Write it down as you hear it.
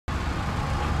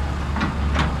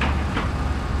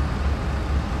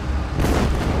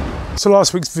So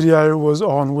last week's video was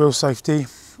on wheel safety,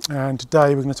 and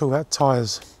today we're going to talk about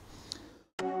tyres.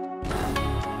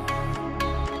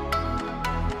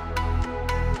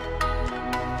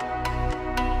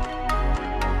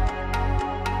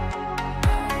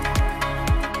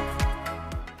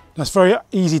 Now, it's very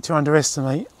easy to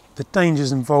underestimate the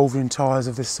dangers involved in tyres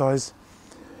of this size.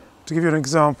 To give you an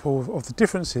example of the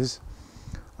differences,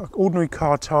 ordinary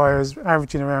car tyres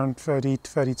averaging around 30 to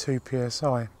 32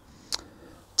 psi.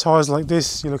 Tyres like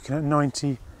this, you're looking at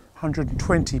 90,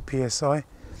 120 psi.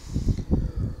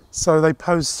 So they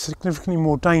pose significantly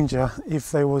more danger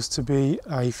if there was to be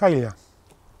a failure.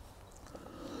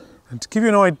 And to give you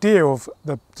an idea of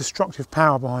the destructive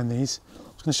power behind these, I'm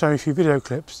going to show you a few video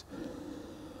clips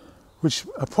which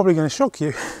are probably going to shock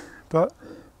you, but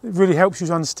it really helps you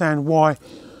to understand why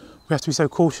we have to be so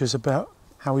cautious about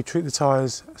how we treat the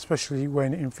tyres, especially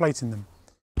when inflating them.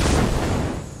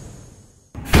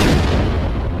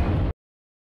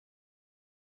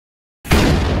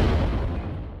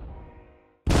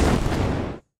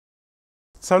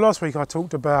 So last week I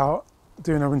talked about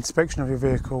doing an inspection of your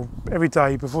vehicle every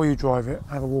day before you drive it,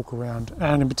 have a walk around,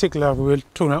 and in particular we were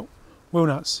talking about wheel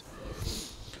nuts.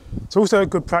 It's also a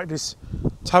good practice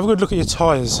to have a good look at your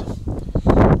tyres.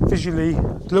 Visually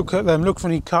look at them, look for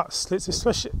any cuts, slits,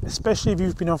 especially if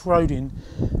you've been off-roading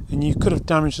and you could have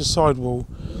damaged the sidewall.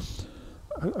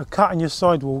 A cut in your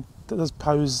sidewall does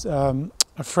pose a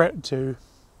threat to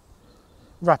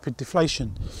rapid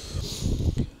deflation.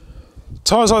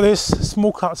 Tyres like this,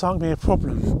 small cuts aren't going to be a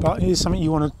problem, but it is something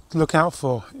you want to look out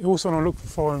for. You also want to look for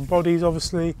foreign bodies,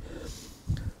 obviously.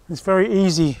 It's very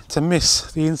easy to miss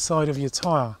the inside of your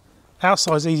tyre.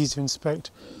 Outside is easy to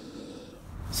inspect.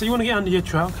 So you want to get under your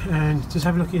truck and just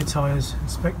have a look at your tyres,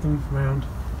 inspect them around.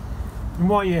 And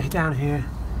while you're down here,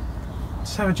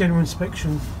 just have a general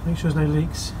inspection, make sure there's no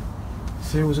leaks,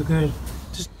 seals are good.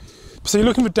 So you're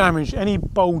looking for damage, any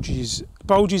bulges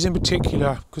in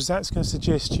particular, because that's going to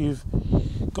suggest you've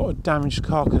got a damaged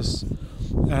carcass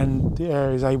and the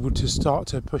air is able to start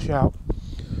to push out.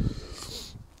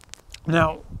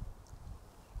 Now,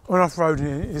 when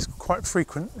off-roading, it is quite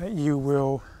frequent that you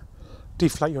will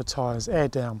deflate your tyres, air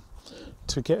down,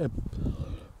 to get a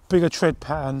bigger tread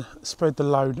pattern, spread the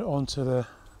load onto the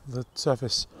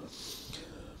surface.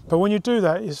 But when you do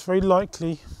that, it's very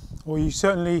likely, or you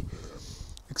certainly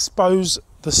expose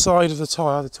the side of the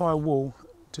tyre wall,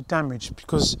 to damage,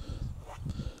 because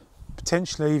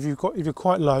potentially if you're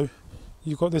quite low,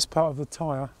 you've got this part of the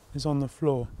tyre is on the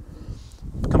floor,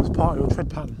 it becomes part of your tread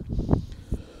pattern.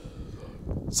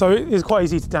 So it is quite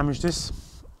easy to damage this.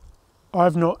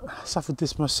 I've not suffered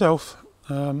this myself.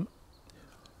 Could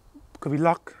be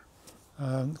luck,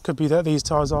 could be that these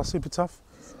tyres are super tough.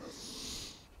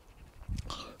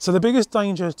 So the biggest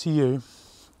danger to you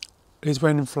is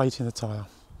when inflating the tyre,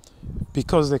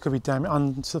 because there could be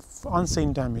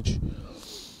unseen damage.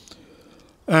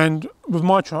 And with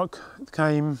my truck, it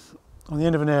came on the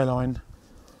end of an airline,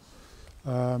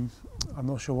 I'm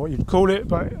not sure what you'd call it,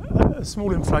 but a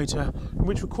small inflator,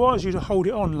 which requires you to hold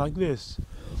it on like this,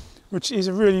 which is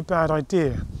a really bad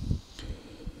idea,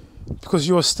 because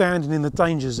you're standing in the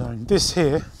danger zone. This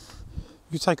here,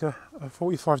 you take a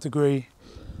 45 degree,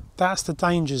 that's the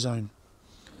danger zone.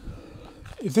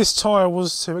 If this tyre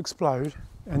was to explode,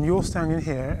 and you're standing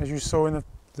here, as you saw in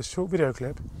the short video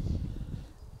clip,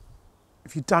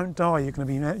 if you don't die, you're going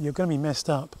to be messed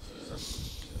up.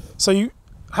 So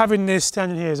having this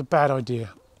standing here is a bad idea.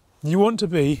 You want to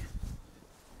be,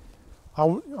 I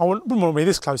wouldn't want to be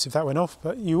this close if that went off,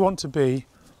 but you want to be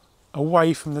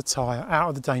away from the tyre, out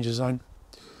of the danger zone.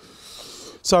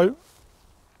 So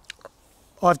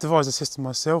I've devised a system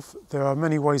myself. There are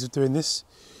many ways of doing this.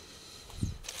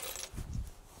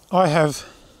 I have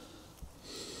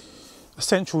a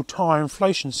central tyre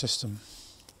inflation system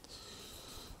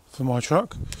for my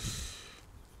truck.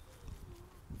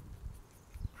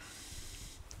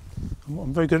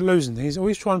 I'm very good at losing these.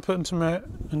 Always try and put them somewhere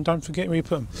and don't forget where you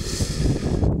put them.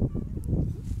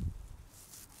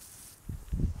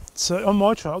 So on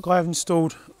my truck I have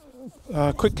installed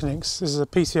quick connects. This is a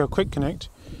PCL quick connect.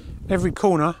 Every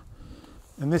corner,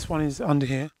 and this one is under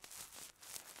here,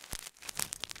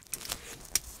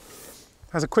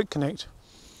 has a quick connect.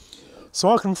 So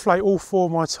I can inflate all four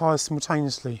of my tyres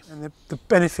simultaneously. And the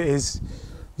benefit is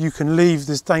you can leave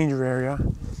this danger area,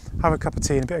 have a cup of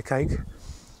tea and a bit of cake,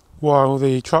 while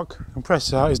the truck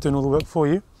compressor is doing all the work for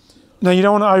you. Now you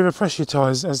don't want to overpress your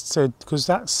tyres, as I said, because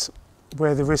that's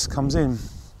where the risk comes in.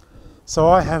 So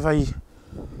I have a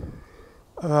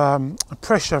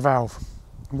pressure valve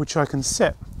which I can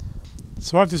set.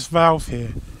 So I have this valve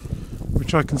here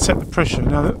which I can set the pressure.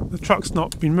 Now the truck's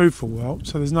not been moved for a while,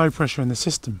 so there's no pressure in the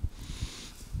system.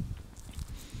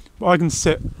 But I can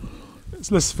set,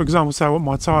 let's for example say I want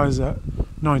my tyres at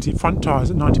 90, front tyres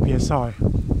at 90 psi.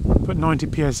 Put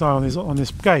 90 psi on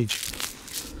this gauge,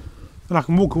 and I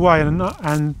can walk away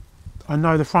and I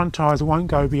know the front tyres won't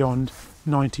go beyond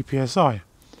 90 psi.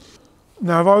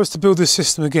 Now if I was to build this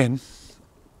system again,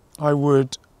 I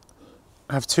would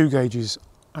have 2 gauges,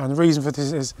 and the reason for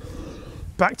this is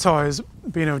back tyres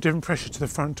being of a different pressure to the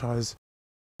front tyres.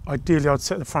 Ideally I'd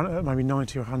set the front at maybe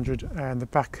 90 or 100 and the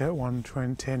back at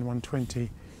 110,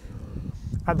 120.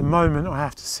 At the moment I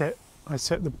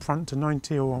set the front to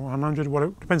 90 or 100,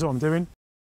 it depends what I'm doing.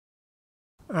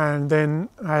 And then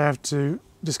I have to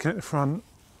disconnect the front,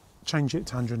 change it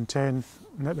to 110 and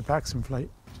let the backs inflate.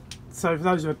 So for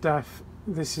those who are deaf,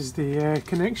 this is the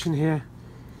connection here,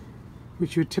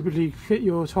 which you would typically fit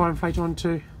your tyre inflator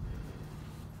onto.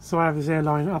 So I have this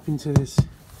airline up into this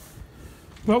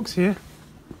box here.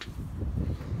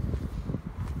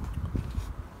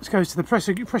 This goes to the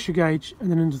pressure gauge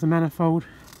and then into the manifold,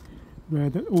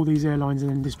 where all these airlines are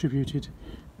then distributed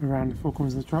around the 4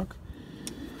 corners of the truck.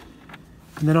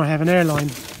 And then I have an airline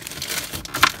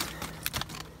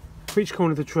for each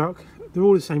corner of the truck. They're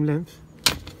all the same length.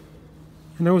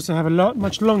 And I also have a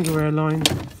much longer airline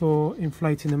for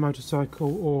inflating the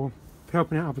motorcycle or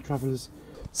helping out other travellers.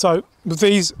 So with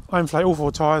these, I inflate all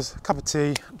 4 tyres, cup of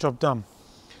tea, job done.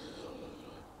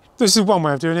 This is one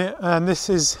way of doing it, and this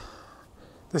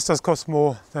does cost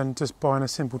more than just buying a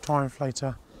simple tyre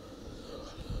inflator.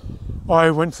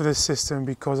 I went for this system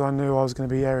because I knew I was going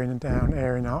to be airing down,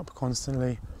 airing up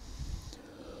constantly.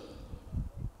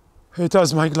 It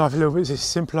does make life a little bit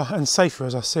simpler and safer,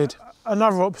 as I said.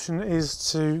 Another option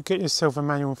is to get yourself a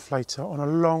manual inflator on a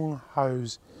long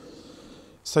hose,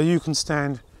 so you can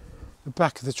stand the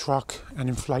back of the truck and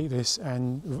inflate this,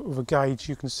 and with a gauge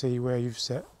you can see where you've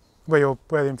set where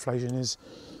the inflation is.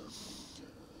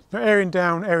 Now airing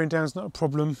down is not a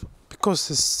problem because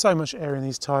there's so much air in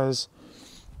these tyres.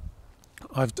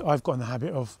 I've got in the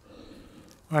habit of,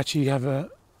 I actually have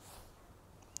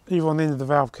either on the end of the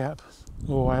valve cap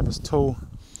or I have a tool.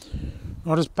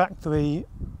 I'll just back the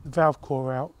valve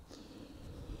core out.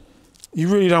 You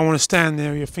really don't want to stand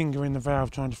there with your finger in the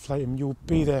valve trying to inflate them. You'll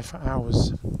be there for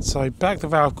hours. So back the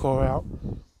valve core out.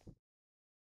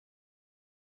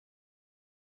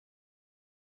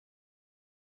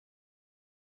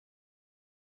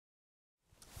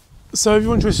 So if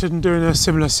you're interested in doing a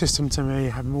similar system to me,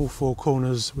 having all 4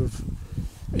 corners with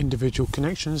individual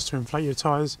connections to inflate your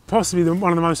tyres, possibly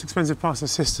one of the most expensive parts of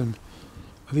the system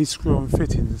are these screw-on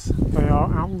fittings. They are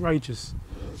outrageous.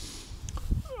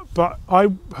 But I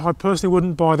personally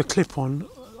wouldn't buy the clip-on.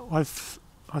 I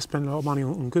spent a lot of money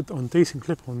on decent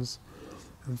clip-ons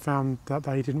and found that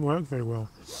they didn't work very well.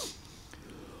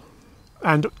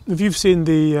 And if you've seen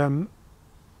the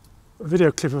video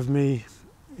clip of me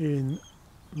in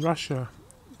Russia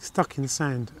stuck in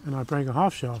sand and I break a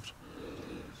half shaft,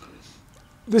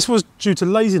 this was due to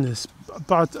laziness,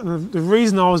 but the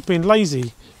reason I was being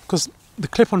lazy because the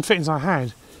clip-on fittings I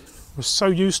had were so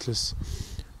useless.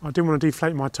 I didn't want to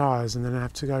deflate my tyres and then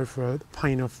have to go for the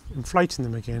pain of inflating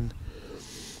them again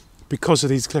because of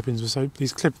these clip-on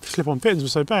fittings were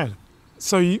so bad.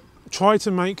 So you try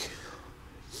to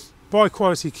buy a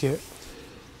quality kit,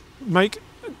 make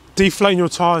deflating your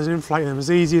tyres and inflating them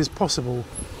as easy as possible,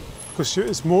 because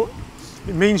it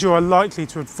means you are likely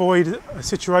to avoid a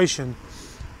situation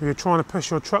where you're trying to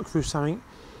push your truck through something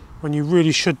when you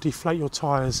really should deflate your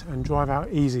tyres and drive out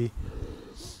easy.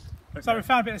 So we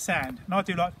found a bit of sand, and I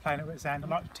do like to play in a bit of sand. I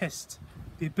like to test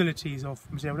the abilities of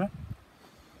Matilda.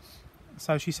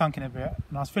 So she sunk in a bit,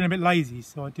 and I was feeling a bit lazy,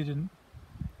 so I didn't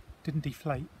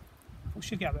deflate. I thought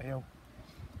she'd get up the hill.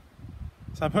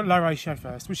 So I put low ratio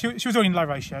first. Well, she was already in low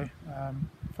ratio,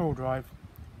 4-wheel drive,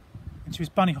 and she was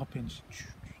bunny hopping.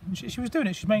 She was doing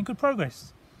it, she was making good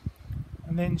progress.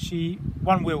 And then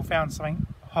one wheel found something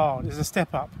hard. There's a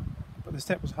step up, but the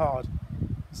step was hard.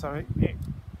 So it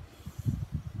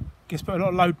just put a lot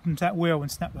of load into that wheel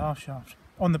and snapped the half shaft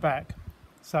on the back.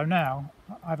 So now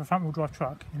I have a front wheel drive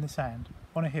truck in the sand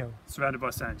on a hill. Surrounded by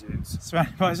sand dunes.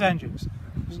 Surrounded by sand dunes.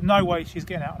 There's no way she's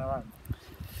getting out on her own.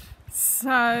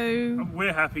 So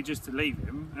we're happy just to leave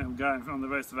him and go on the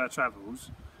rest of our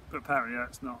travels, but apparently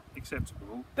that's not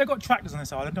acceptable. They've got tractors on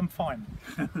this island, I'm fine.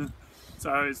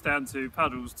 So it's down to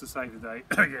puddles to save the day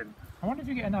again. I wonder if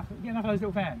you get enough of those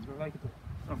little vans where they could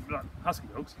Like husky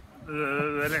dogs,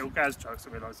 the little gas trucks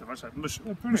that we like so much, like mush,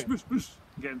 mush, mush, mush,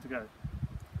 get them to go.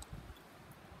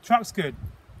 Truck's good,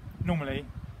 normally.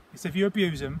 It's if you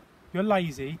abuse them, you're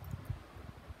lazy,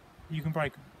 you can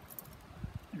break them.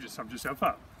 You just summed yourself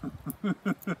up.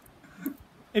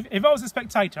 If I was a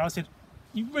spectator, I said,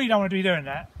 you really don't want to be doing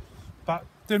that, but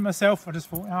doing it myself, I just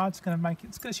thought, oh, I'm just going to make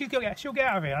it. She'll get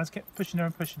out of here. I just kept pushing her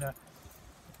and pushing her.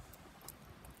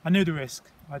 I knew the risk.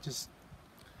 I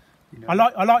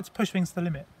like to push things to the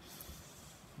limit.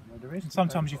 And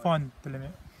sometimes you find the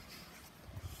limit.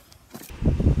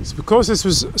 So because this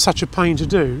was such a pain to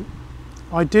do,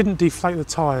 I didn't deflate the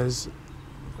tyres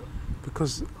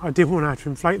because I didn't want to have to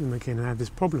inflate them again and have this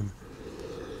problem.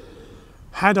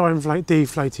 Had I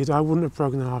deflated, I wouldn't have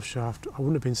broken the half shaft, I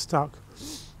wouldn't have been stuck.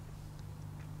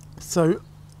 So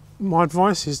my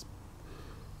advice is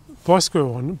buy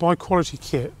screw-on, buy quality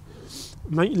kit,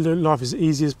 make life as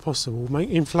easy as possible, make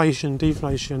inflation,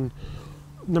 deflation,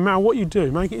 no matter what you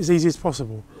do, make it as easy as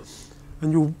possible.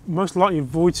 And you'll most likely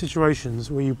avoid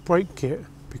situations where you break kit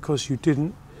because you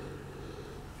didn't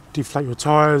deflate your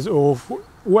tyres or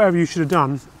whatever you should have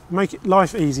done. Make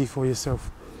life easy for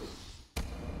yourself.